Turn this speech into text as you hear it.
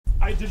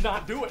I did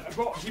not do it.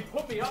 Bro, he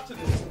put me up to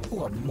this.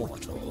 Poor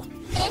mortal.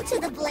 Into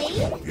the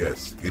blade?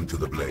 Yes, into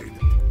the blade.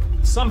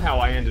 Somehow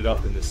I ended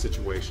up in this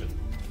situation.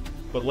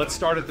 But let's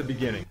start at the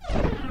beginning.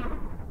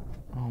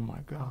 Oh my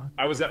god.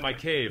 I was at my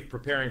cave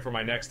preparing for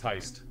my next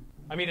heist.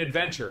 I mean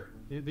adventure,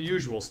 the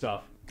usual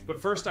stuff. But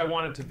first I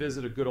wanted to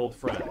visit a good old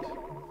friend.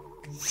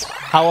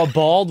 How a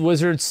bald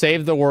wizard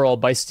saved the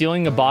world by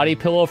stealing a body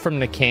pillow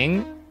from the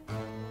king?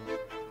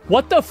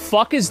 What the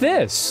fuck is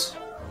this?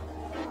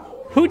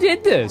 Who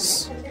did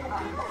this?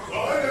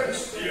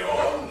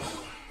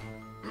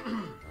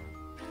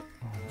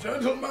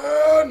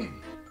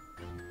 Gentlemen!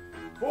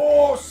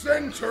 For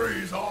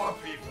centuries our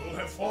people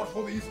have fought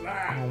for these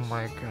lands. Oh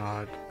my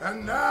god.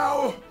 And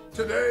now,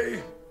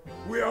 today,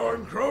 we are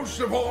encroached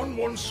upon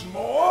once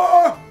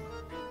more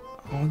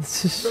Oh,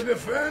 this is... to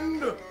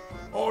defend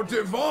our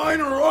divine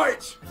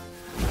right.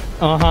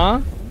 Uh-huh.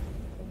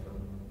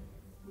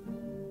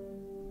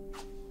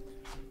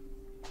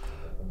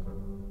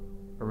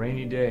 A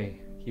rainy day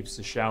keeps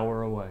the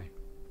shower away.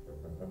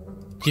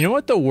 Do you know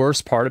what the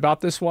worst part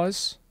about this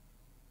was?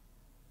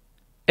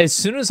 As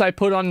soon as I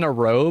put on the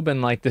robe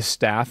and like the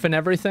staff and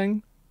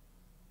everything,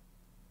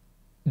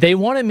 they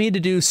wanted me to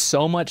do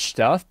so much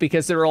stuff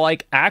because they were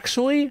like,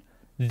 actually,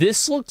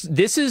 this looks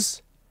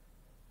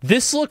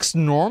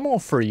normal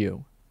for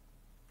you.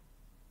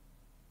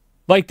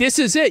 Like, this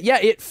is it. Yeah,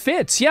 it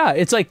fits. Yeah,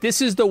 it's like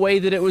this is the way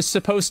that it was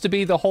supposed to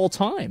be the whole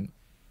time.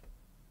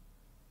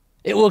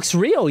 It looks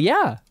real,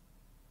 yeah.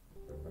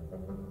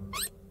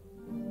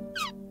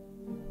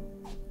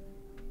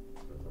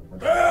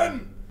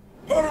 Ben!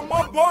 Put him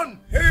up on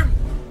him!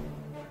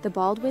 The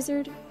bald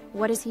wizard?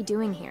 What is he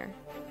doing here?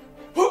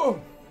 Oh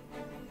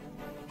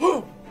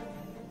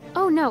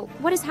no,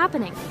 what is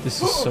happening?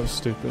 This is so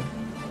stupid.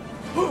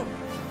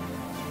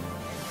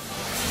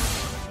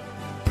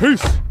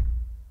 Peace!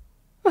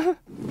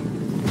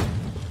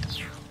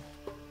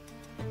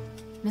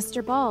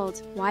 Mr.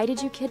 Bald, why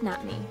did you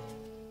kidnap me?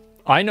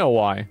 I know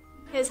why.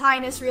 His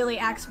Highness really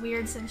acts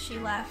weird since she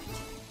left.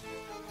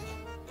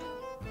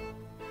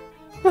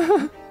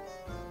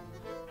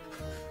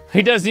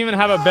 He doesn't even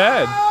have a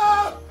bed.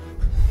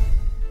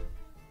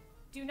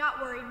 Do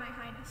not worry, my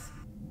Highness.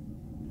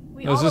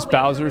 We Was all this await her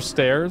Bowser's return.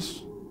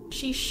 stairs?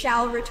 She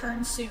shall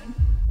return soon.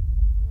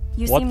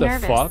 You What seem the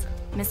nervous, fuck?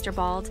 Mr.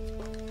 Bald.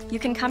 You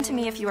can come to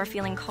me if you are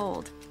feeling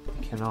cold.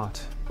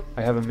 Cannot.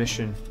 I have a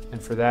mission,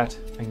 and for that,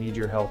 I need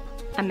your help.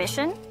 A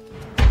mission?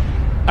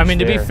 I mean,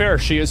 to be There, fair,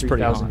 she is pretty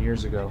 3,000 hot.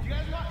 years ago.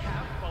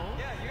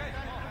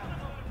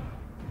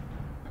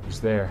 I was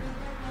there.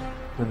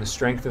 When the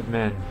strength of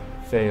men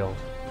failed,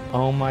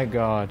 Oh my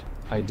god.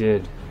 I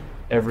did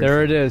everything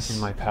There it is.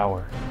 in my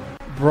power.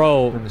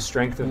 Bro, When the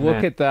strength of look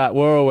men... at that.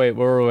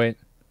 Wait.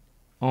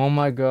 Oh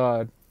my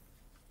god.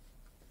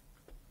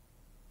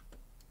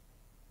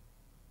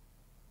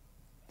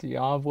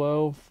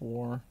 Diablo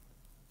 4.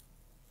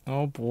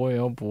 Oh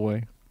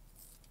boy.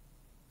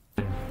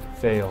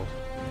 failed.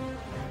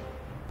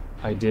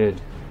 I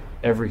did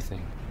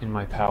everything in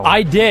my power.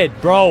 I did,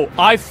 bro.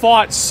 I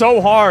fought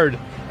so hard,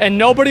 and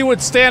nobody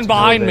would stand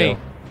behind me.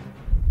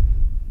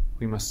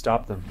 We must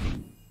stop them.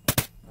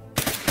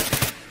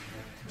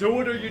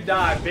 Do it or you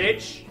die,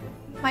 bitch.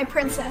 My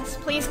princess,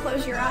 please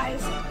close your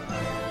eyes.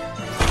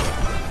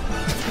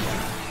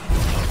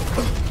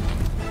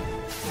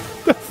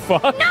 The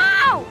fuck?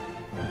 No!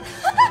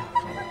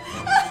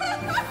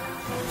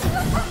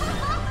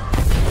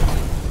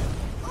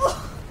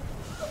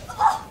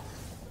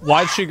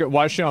 Why's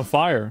she on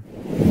fire?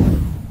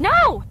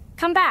 No!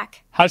 Come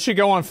back. How'd she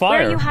go on fire?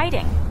 Where are you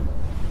hiding?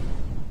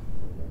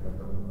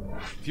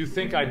 If you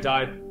think I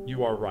died,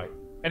 you are right.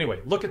 Anyway,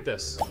 look at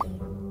this. A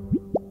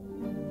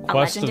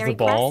Quest of the legendary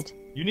Bald? quest?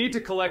 You need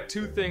to collect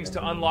 2 things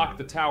to unlock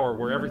the tower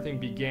where everything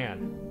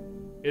began.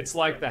 It's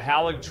like the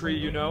Halig tree,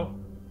 you know?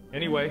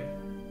 Anyway,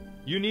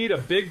 you need a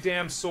big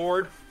damn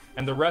sword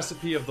and the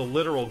recipe of the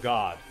literal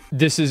god.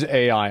 This is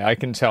AI, I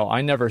can tell.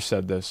 I never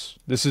said this.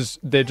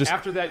 They just...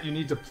 After that, you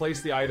need to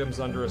place the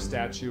items under a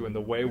statue and the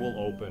way will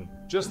open.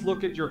 Just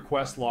look at your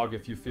quest log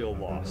if you feel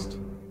lost.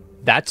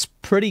 That's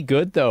pretty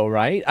good though,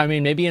 right? I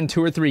mean, maybe in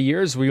 2 or 3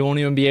 years, we won't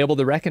even be able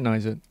to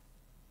recognize it.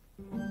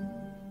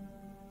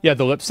 Yeah,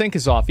 the lip sync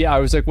is off. Yeah, I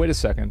was like, wait a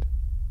second.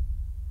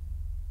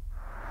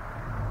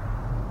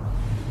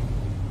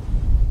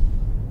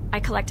 I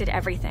collected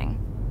everything.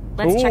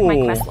 Let's check my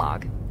Ooh. quest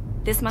log.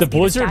 This must The be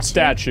Blizzard the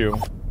statue.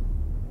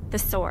 the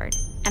sword,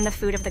 and the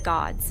food of the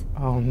gods.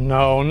 Oh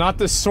no, not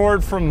the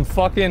sword from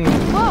fucking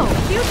Whoa,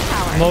 huge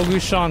power!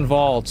 Mogushan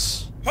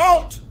Vaults.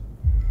 Halt!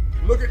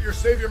 Look at your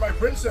savior, my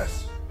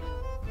princess.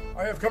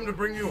 I have come to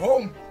bring you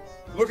home.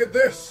 Look at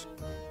this.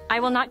 I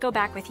will not go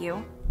back with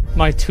you.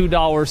 My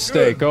 $2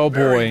 steak, Good, oh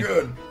very boy.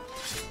 good.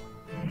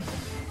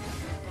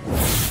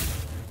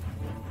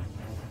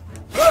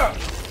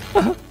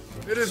 Ah!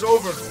 It is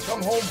over.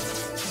 Come home.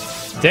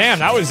 Damn,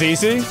 that was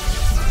easy.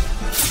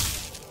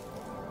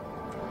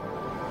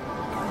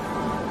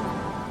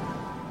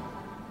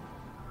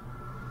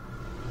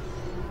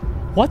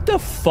 What the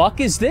fuck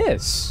is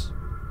this?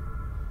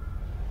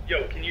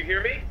 Yo, can you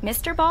hear me?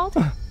 Mr. Bald?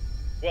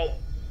 Well,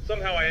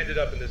 Somehow I ended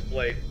up in this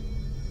blade.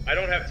 I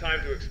don't have time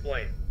to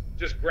explain.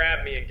 Just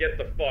grab me and get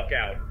the fuck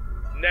out.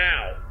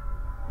 Now!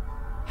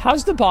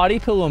 How's the body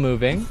pillow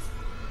moving?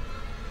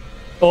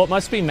 Oh, it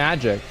must be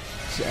magic.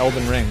 It's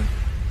Elden Ring.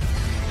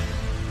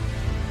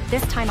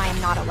 This time I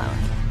am not alone.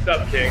 What's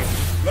up, King?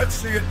 Let's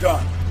see it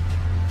done.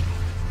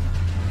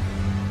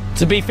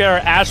 To be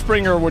fair,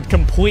 Ashbringer would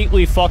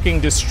completely fucking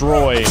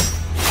destroy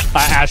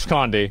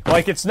Ashcondi.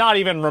 Like, it's not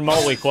even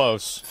remotely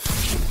close.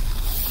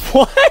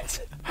 What?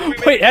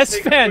 Wait,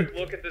 S-Fan. Take a quick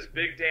look at this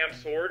big damn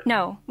sword?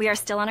 No, we are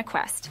still on a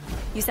quest.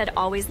 You said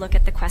always look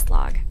at the quest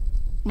log.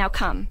 Now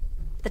come.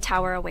 The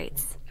tower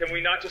awaits. Can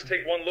we not just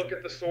take one look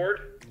at the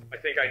sword? I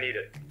think I need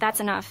it. That's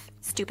enough,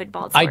 stupid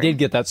bald sword. I did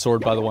get that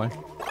sword, by the way.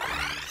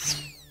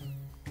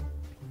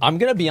 I'm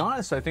gonna be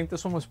honest, I think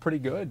this one was pretty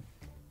good.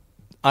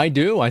 I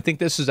do. I think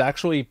this is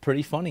actually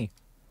pretty funny.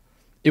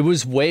 It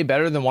was way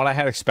better than what I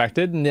had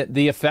expected, and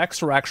the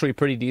effects were actually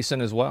pretty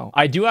decent as well.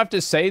 I do have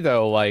to say,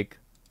 though, like,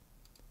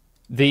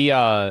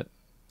 this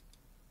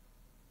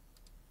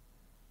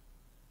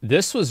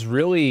was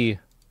really...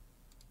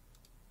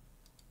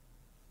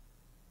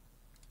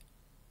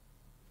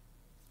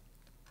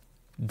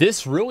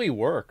 This really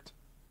worked.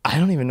 I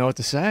don't even know what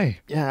to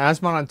say. Yeah,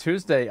 Asmon on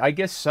Tuesday. I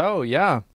guess so, yeah.